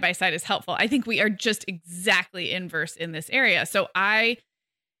side by side is helpful. I think we are just exactly inverse in this area. So I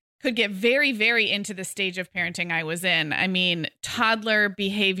could get very, very into the stage of parenting I was in. I mean, toddler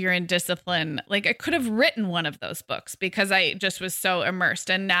behavior and discipline. I could have written one of those books because I just was so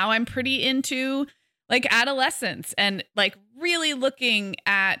immersed. And now I'm pretty into adolescence and really looking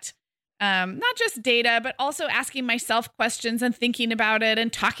at not just data, but also asking myself questions and thinking about it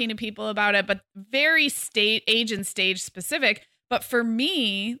and talking to people about it, but very age and stage specific. But for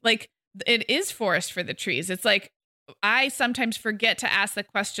me, like, it is forest for the trees. It's like, I sometimes forget to ask the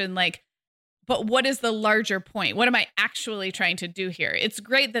question, like, but what is the larger point? What am I actually trying to do here? It's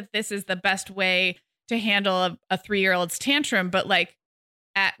great that this is the best way to handle a 3-year-old's tantrum, but like,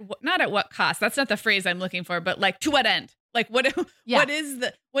 not at what cost? That's not the phrase I'm looking for, but like, to what end? Like, what is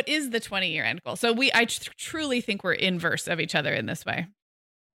the 20-year end goal? So I truly think we're inverse of each other in this way.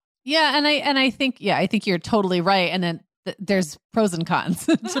 Yeah, and I think you're totally right. And then there's pros and cons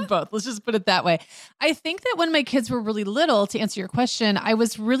to both. Let's just put it that way. I think that when my kids were really little, to answer your question, I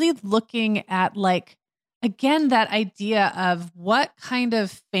was really looking at, like, again, that idea of what kind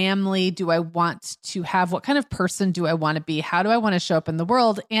of family do I want to have? What kind of person do I want to be? How do I want to show up in the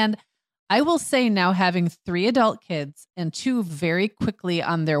world? And I will say, now having 3 adult kids and 2 very quickly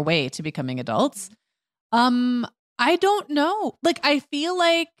on their way to becoming adults, I don't know. Like, I feel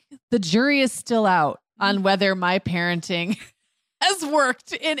like the jury is still out on whether my parenting has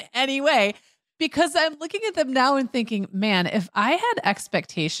worked in any way, because I'm looking at them now and thinking, man, if I had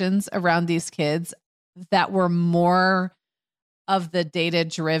expectations around these kids that were more of the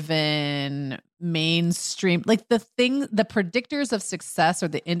data-driven mainstream, like the predictors of success or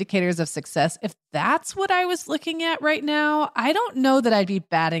the indicators of success, if that's what I was looking at right now, I don't know that I'd be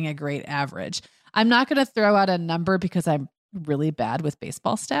batting a great average. I'm not going to throw out a number because I'm really bad with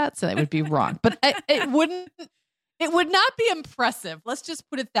baseball stats, and it would be wrong. But it would not be impressive. Let's just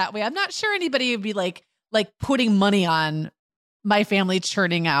put it that way. I'm not sure anybody would be like putting money on my family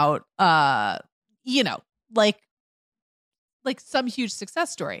churning out, like some huge success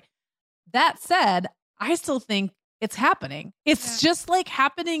story. That said, I still think it's happening. It's just like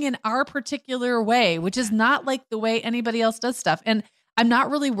happening in our particular way, which is not like the way anybody else does stuff. And I'm not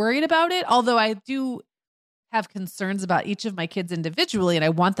really worried about it, although I do have concerns about each of my kids individually, and I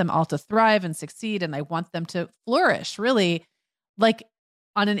want them all to thrive and succeed, and I want them to flourish, really. Like,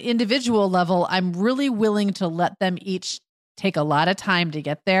 on an individual level, I'm really willing to let them each take a lot of time to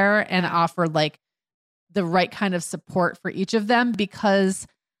get there and offer like the right kind of support for each of them, because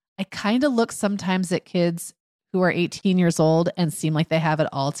I kind of look sometimes at kids who are 18 years old and seem like they have it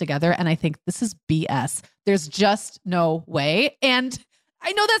all together, and I think this is BS. There's just no way. And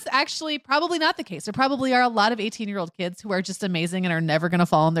I know that's actually probably not the case. There probably are a lot of 18-year-old kids who are just amazing and are never going to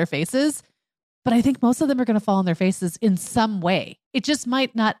fall on their faces. But I think most of them are going to fall on their faces in some way. It just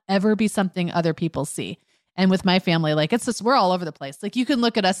might not ever be something other people see. And with my family, like, it's just, we're all over the place. Like, you can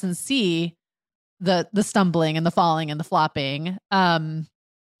look at us and see the stumbling and the falling and the flopping. And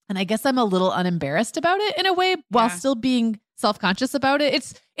I guess I'm a little unembarrassed about it in a way, while still being self-conscious about it.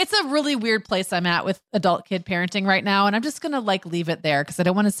 It's a really weird place I'm at with adult kid parenting right now. And I'm just going to like leave it there because I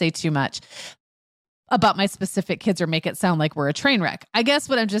don't want to say too much about my specific kids or make it sound like we're a train wreck. I guess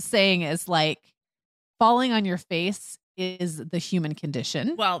what I'm just saying is, like, falling on your face is the human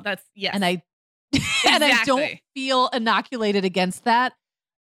condition. Well, that's, yes. And I don't feel inoculated against that.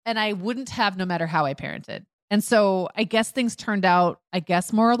 And I wouldn't have, no matter how I parented. And so I guess things turned out,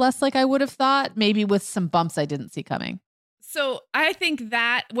 more or less like I would have thought, maybe with some bumps I didn't see coming. So I think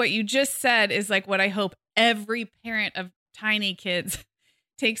that what you just said is like what I hope every parent of tiny kids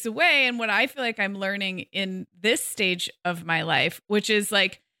takes away. And what I feel like I'm learning in this stage of my life, which is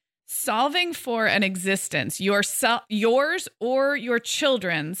like solving for an existence, yours or your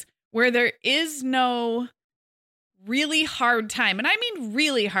children's, where there is no really hard time. And I mean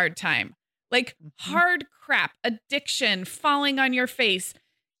really hard time, like hard crap, addiction, falling on your face,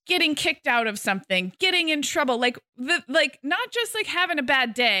 getting kicked out of something, getting in trouble, like not just like having a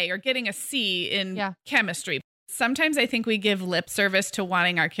bad day or getting a C in chemistry. Sometimes I think we give lip service to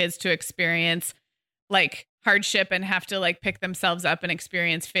wanting our kids to experience like hardship and have to like pick themselves up and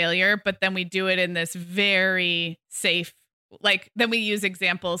experience failure. But then we do it in this very safe, like, then we use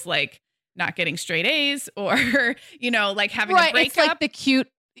examples like not getting straight A's or, like having a breakup. It's like the cute,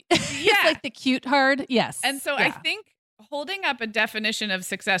 it's like the cute hard. Yes. And so I think holding up a definition of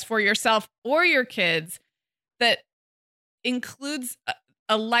success for yourself or your kids that includes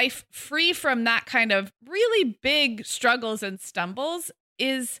a life free from that kind of really big struggles and stumbles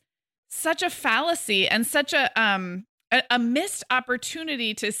is such a fallacy and such a missed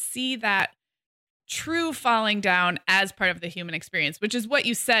opportunity to see that true falling down as part of the human experience, which is what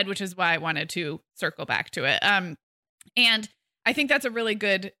you said, which is why I wanted to circle back to it. And I think that's a really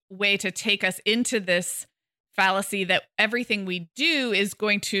good way to take us into this fallacy that everything we do is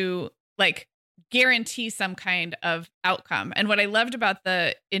going to like guarantee some kind of outcome. And what I loved about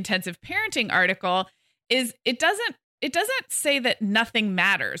the intensive parenting article is it doesn't it doesn't say that nothing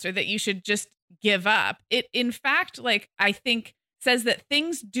matters or that you should just give up. It, in fact, like, I think says that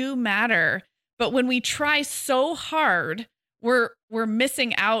things do matter, but when we try so hard, we're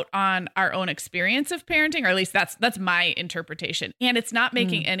missing out on our own experience of parenting, or at least that's my interpretation. And it's not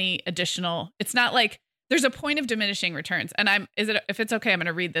making any additional, it's not like there's a point of diminishing returns. And if it's okay, I'm going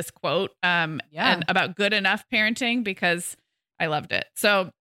to read this quote and about good enough parenting, because I loved it.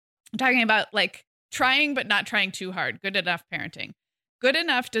 So I'm talking about like trying, but not trying too hard. Good enough parenting. Good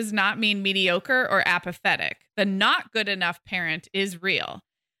enough does not mean mediocre or apathetic. The not good enough parent is real,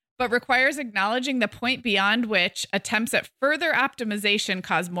 but requires acknowledging the point beyond which attempts at further optimization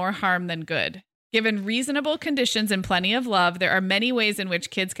cause more harm than good. Given reasonable conditions and plenty of love, there are many ways in which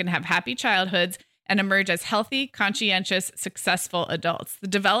kids can have happy childhoods and emerge as healthy, conscientious, successful adults. The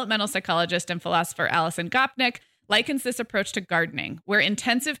developmental psychologist and philosopher Alison Gopnik likens this approach to gardening, where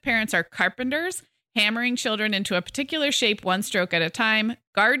intensive parents are carpenters, hammering children into a particular shape one stroke at a time.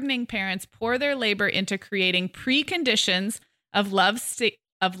 Gardening parents pour their labor into creating preconditions of love,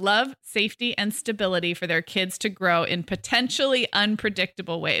 safety, and stability for their kids to grow in potentially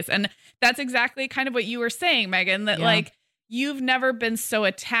unpredictable ways. And that's exactly kind of what you were saying, Megan, that like you've never been so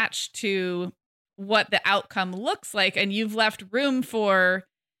attached to what the outcome looks like, and you've left room for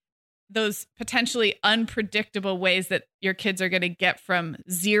those potentially unpredictable ways that your kids are going to get from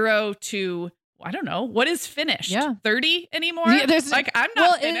 0 to, I don't know, what is finished? 30 anymore? Yeah, like, I'm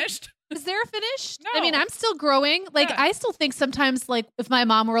not finished. Is there a finish? No. I mean, I'm still growing. Like, I still think sometimes, like, if my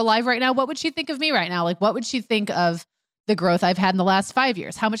mom were alive right now, what would she think of me right now? Like, what would she think of the growth I've had in the last 5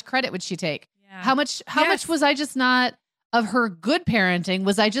 years? How much credit would she take? Yeah. How much was I just not of her good parenting?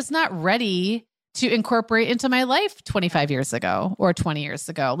 Was I just not ready to incorporate into my life 25 years ago or 20 years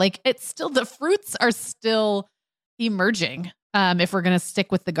ago? Like, it's still, the fruits are still emerging. If we're going to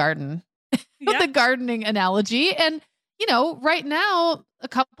stick with the garden, the gardening analogy. And, you know, right now, a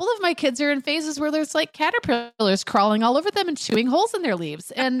couple of my kids are in phases where there's like caterpillars crawling all over them and chewing holes in their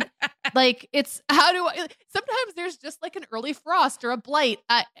leaves. And like, sometimes there's just like an early frost or a blight,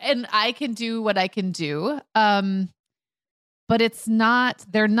 and I can do what I can do. But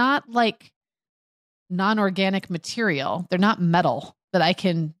they're not like non-organic material. They're not metal that I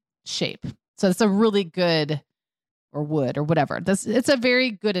can shape. So it's a really good, or wood or whatever. It's a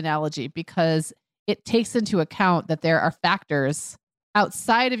very good analogy because it takes into account that there are factors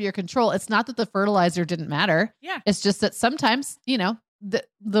outside of your control. It's not that the fertilizer didn't matter. Yeah. It's just that sometimes, you know,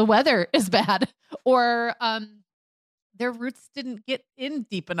 the weather is bad, or their roots didn't get in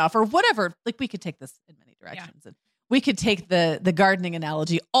deep enough, or whatever. Like, we could take this in many directions. And we could take the gardening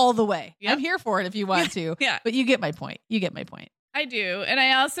analogy all the way. Yep. I'm here for it if you want to. Yeah. But you get my point. I do. And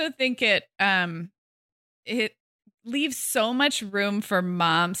I also think it leaves so much room for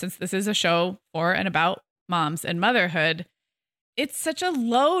moms, since this is a show for and about moms and motherhood. It's such a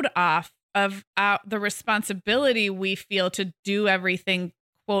load off of the responsibility we feel to do everything,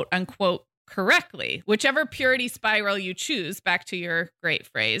 quote unquote, correctly, whichever purity spiral you choose, back to your great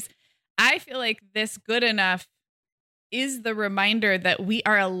phrase. I feel like this good enough is the reminder that we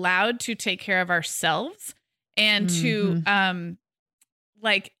are allowed to take care of ourselves and to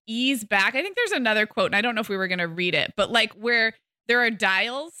like ease back. I think there's another quote, and I don't know if we were going to read it, but like where there are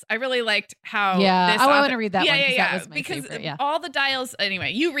dials. I really liked how. Yeah, I want to read that one. Yeah, that was my because favorite, yeah. All the dials.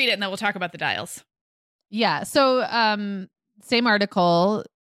 Anyway, you read it, and then we'll talk about the dials. Yeah. So, same article.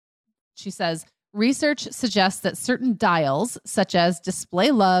 She says, research suggests that certain dials, such as display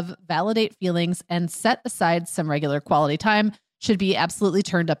love, validate feelings, and set aside some regular quality time, should be absolutely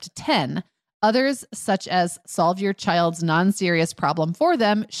turned up to 10. Others, such as solve your child's non-serious problem for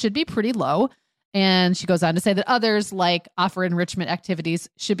them, should be pretty low. And she goes on to say that others, like offer enrichment activities,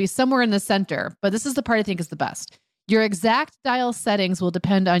 should be somewhere in the center. But this is the part I think is the best. Your exact dial settings will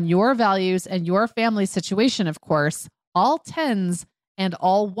depend on your values and your family situation, of course. All 10s and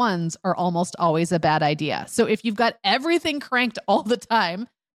all 1s are almost always a bad idea. So if you've got everything cranked all the time,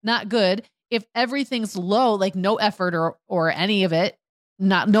 not good. If everything's low, like no effort or any of it,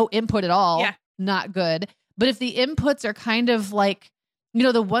 no input at all, not good. But if the inputs are kind of like, you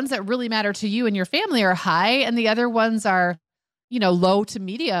know, the ones that really matter to you and your family are high, and the other ones are, you know, low to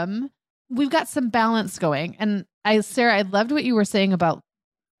medium, we've got some balance going. And Sarah, I loved what you were saying about,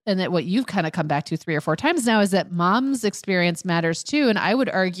 and that what you've kind of come back to 3 or 4 times now, is that mom's experience matters too. And I would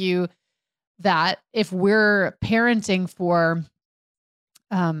argue that if we're parenting for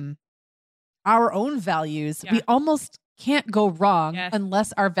our own values, we almost can't go wrong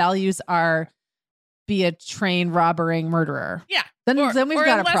unless our values are be a train robbering murderer. Yeah. Then we've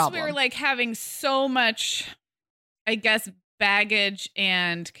got a problem. Unless we were like having so much, I guess, baggage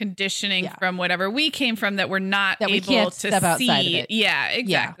and conditioning from whatever we came from that we're not that able to step outside of see. it. Yeah,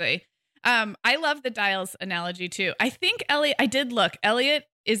 exactly. I love the dials analogy too. I think Elliot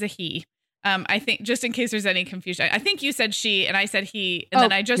is a he. I think, just in case there's any confusion, I think you said she and I said he, and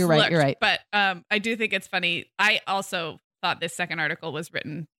then I just looked. You're right. But I do think it's funny. I also thought this second article was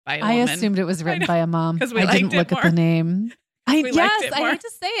written by a I woman. assumed it was written by a mom because we I liked didn't it look more. at the name. I hate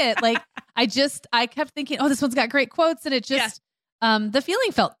to say it. Like I kept thinking, oh, this one's got great quotes, and it just the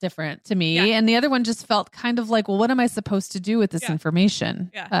feeling felt different to me, and the other one just felt kind of like, well, what am I supposed to do with this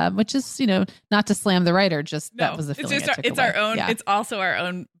information? Which is, not to slam the writer, just that was the feeling. It's our own. It's also our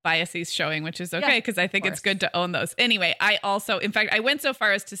own biases showing, which is okay because I think it's good to own those. Anyway, I also, in fact, I went so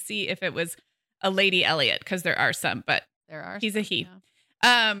far as to see if it was a lady Elliot, because there are some, but he's a he.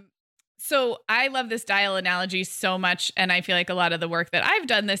 Yeah. So I love this dial analogy so much. And I feel like a lot of the work that I've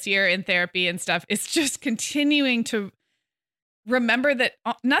done this year in therapy and stuff is just continuing to remember that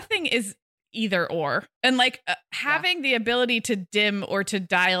nothing is either or. And like having the ability to dim or to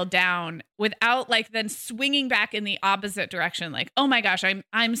dial down without like then swinging back in the opposite direction. Like, oh my gosh,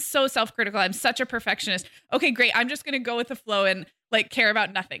 I'm so self-critical. I'm such a perfectionist. Okay, great. I'm just going to go with the flow and like care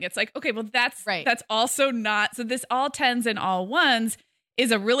about nothing. It's like, okay, well, that's also not. So this all tens and all ones is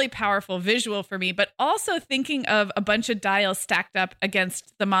a really powerful visual for me, but also thinking of a bunch of dials stacked up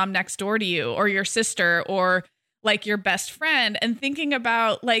against the mom next door to you or your sister or like your best friend, and thinking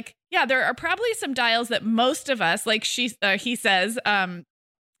about like, there are probably some dials that most of us, like he says,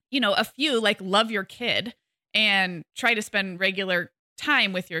 a few like love your kid and try to spend regular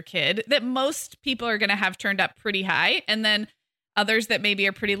time with your kid, that most people are going to have turned up pretty high. And then others that maybe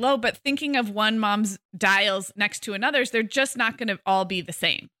are pretty low, but thinking of one mom's dials next to another's, they're just not going to all be the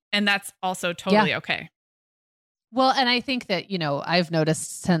same. And that's also totally okay. Well, and I think that, I've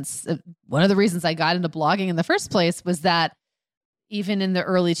noticed since one of the reasons I got into blogging in the first place was that even in the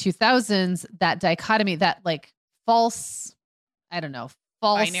early 2000s, that dichotomy, that like false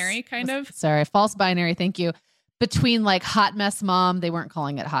binary kind of. Sorry, false binary. Thank you. Between like hot mess mom, they weren't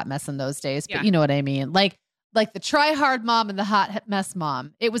calling it hot mess in those days, but you know what I mean? Like the try hard mom and the hot mess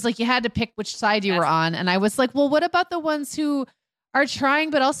mom. It was like you had to pick which side you were on. And I was like, well, what about the ones who are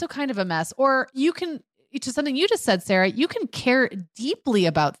trying, but also kind of a mess? Or you can, to something you just said, Sarah, you can care deeply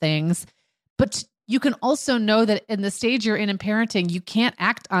about things, but you can also know that in the stage you're in parenting, you can't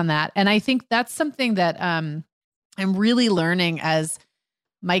act on that. And I think that's something that I'm really learning as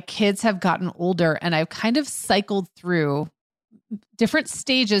my kids have gotten older, and I've kind of cycled through different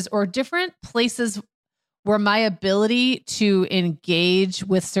stages or different places where my ability to engage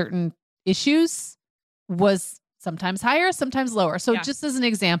with certain issues was sometimes higher, sometimes lower. So just as an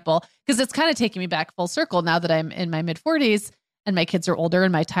example, because it's kind of taking me back full circle now that I'm in my mid 40s and my kids are older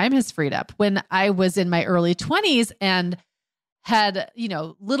and my time has freed up. When I was in my early 20s and had,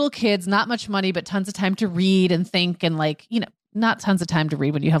 little kids, not much money, but tons of time to read and think, and like, not tons of time to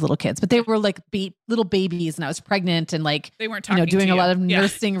read when you have little kids, but they were like little babies, and I was pregnant and like, they weren't talking doing to a you. lot of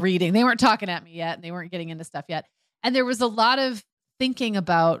nursing reading. They weren't talking at me yet, and they weren't getting into stuff yet. And there was a lot of thinking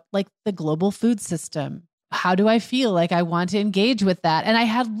about like the global food system. How do I feel like I want to engage with that? And I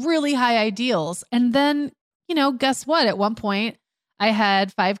had really high ideals. And then, guess what? At one point I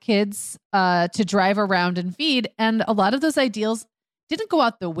had 5 kids to drive around and feed. And a lot of those ideals didn't go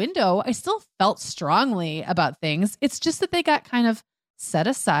out the window. I still felt strongly about things. It's just that they got kind of set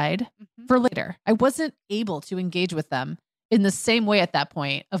aside for later. I wasn't able to engage with them in the same way at that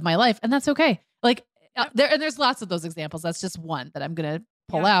point of my life. And that's okay. Like there's lots of those examples. That's just one that I'm going to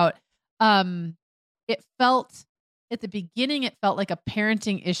pull out. It felt at the beginning, it felt like a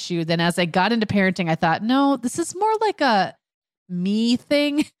parenting issue. Then as I got into parenting, I thought, no, this is more like a me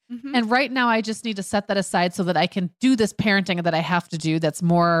thing. And right now I just need to set that aside so that I can do this parenting that I have to do that's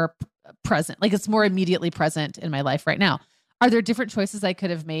more present. Like it's more immediately present in my life right now. Are there different choices I could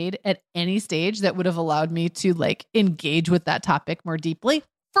have made at any stage that would have allowed me to like engage with that topic more deeply?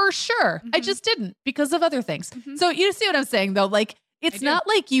 For sure. I just didn't because of other things. So you see what I'm saying though? Like it's not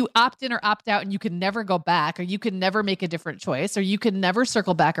like you opt in or opt out and you can never go back, or you can never make a different choice, or you can never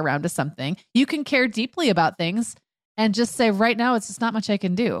circle back around to something. You can care deeply about things and just say, right now, it's just not much I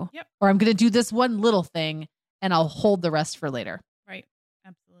can do. Or I'm going to do this one little thing and I'll hold the rest for later. Right.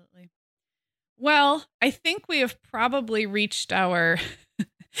 Absolutely. Well, I think we have probably reached our,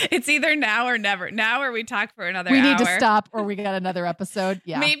 it's either now or never. Now or we talk for another hour. We need to stop or we got another episode.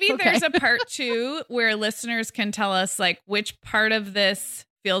 Yeah. Maybe there's a part 2 where listeners can tell us like which part of this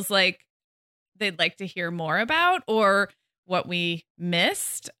feels like they'd like to hear more about or what we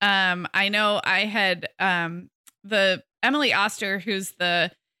missed. I know I had the Emily Oster, who's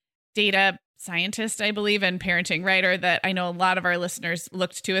the data scientist, I believe, and parenting writer that I know a lot of our listeners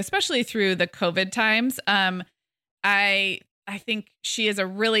looked to, especially through the COVID times. I think she is a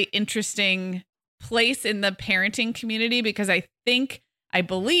really interesting place in the parenting community because I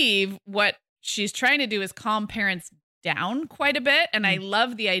believe what she's trying to do is calm parents down quite a bit. And I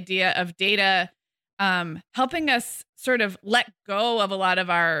love the idea of data helping us sort of let go of a lot of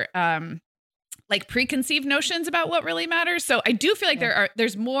our like preconceived notions about what really matters. So I do feel like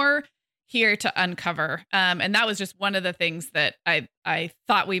there's more here to uncover. And that was just one of the things that I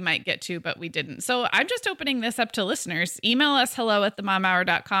thought we might get to, but we didn't. So I'm just opening this up to listeners. Email us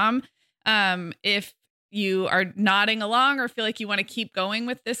hello@themomhour.com. If you are nodding along or feel like you want to keep going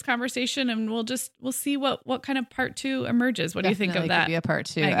with this conversation, and we'll see what kind of part 2 emerges. What do you think of that? Could be a part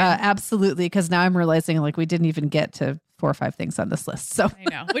 2. Absolutely. Because now I'm realizing like we didn't even get to 4 or 5 things on this list. So I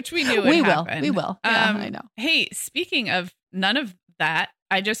know, which we knew would happen. We will. Yeah, I know. Hey, speaking of none of that,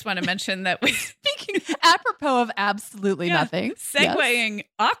 I just want to mention that apropos of absolutely nothing, segueing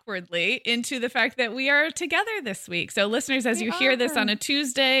awkwardly into the fact that we are together this week. So listeners, as you hear this on a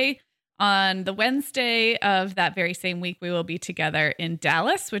Tuesday, on the Wednesday of that very same week, we will be together in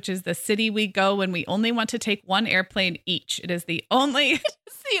Dallas, which is the city we go when we only want to take one airplane each. It is the only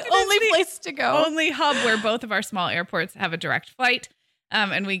place to go. Only hub where both of our small airports have a direct flight.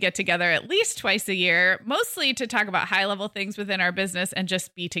 And we get together at least twice a year, mostly to talk about high-level things within our business and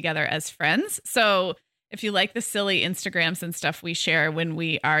just be together as friends. So if you like the silly Instagrams and stuff we share when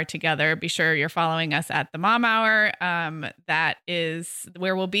we are together, be sure you're following us at the Mom Hour. That is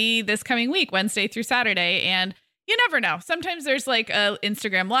where we'll be this coming week, Wednesday through Saturday. And you never know. Sometimes there's like a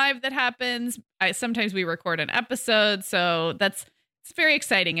Instagram Live that happens. Sometimes we record an episode. So it's very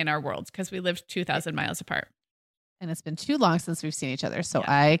exciting in our worlds because we live 2,000 miles apart. And it's been too long since we've seen each other. So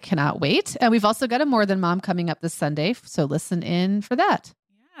I cannot wait. And we've also got a More Than Mom coming up this Sunday. So listen in for that.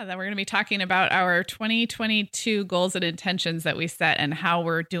 Yeah, that we're going to be talking about our 2022 goals and intentions that we set and how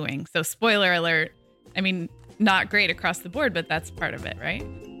we're doing. So spoiler alert. I mean, not great across the board, but that's part of it, right?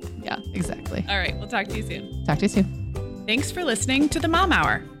 Yeah, exactly. All right. We'll talk to you soon. Talk to you soon. Thanks for listening to The Mom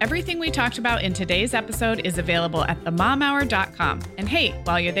Hour. Everything we talked about in today's episode is available at themomhour.com. And hey,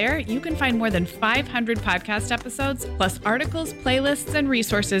 while you're there, you can find more than 500 podcast episodes, plus articles, playlists, and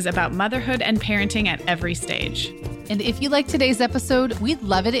resources about motherhood and parenting at every stage. And if you like today's episode, we'd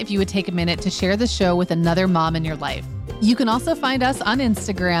love it if you would take a minute to share the show with another mom in your life. You can also find us on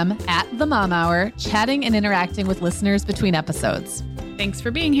Instagram at The Mom Hour, chatting and interacting with listeners between episodes. Thanks for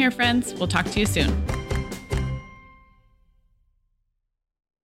being here, friends. We'll talk to you soon.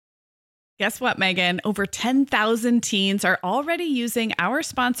 Guess what, Megan? Over 10,000 teens are already using our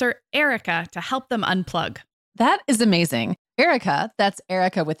sponsor, Erica, to help them unplug. That is amazing. Erica, that's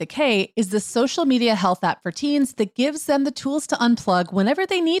Erica with a K, is the social media health app for teens that gives them the tools to unplug whenever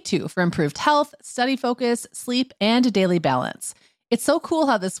they need to for improved health, study focus, sleep, and daily balance. It's so cool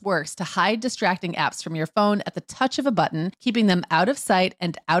how this works to hide distracting apps from your phone at the touch of a button, keeping them out of sight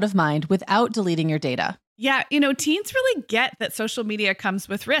and out of mind without deleting your data. Yeah, teens really get that social media comes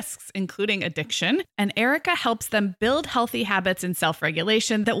with risks, including addiction, and Erica helps them build healthy habits and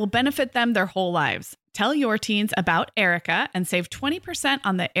self-regulation that will benefit them their whole lives. Tell your teens about Erica and save 20%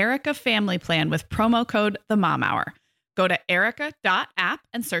 on the Erica family plan with promo code TheMomHour. Go to erica.app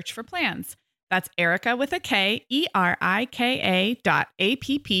and search for plans. That's Erica with a K, ERIKA.app,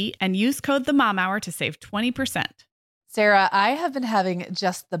 and use code TheMomHour to save 20%. Sarah, I have been having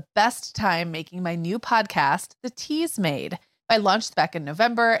just the best time making my new podcast, The Teas Made. I launched back in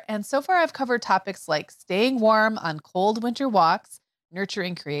November, and so far I've covered topics like staying warm on cold winter walks,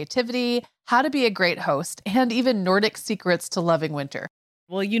 nurturing creativity, how to be a great host, and even Nordic secrets to loving winter.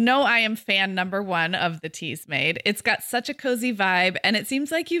 Well, I am fan number 1 of The Teas Made. It's got such a cozy vibe, and it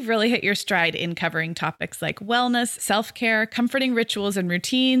seems like you've really hit your stride in covering topics like wellness, self-care, comforting rituals and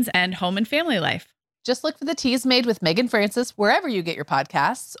routines, and home and family life. Just look for The Teas Made with Megan Francis wherever you get your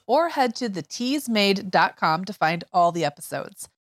podcasts, or head to theteasmade.com to find all the episodes.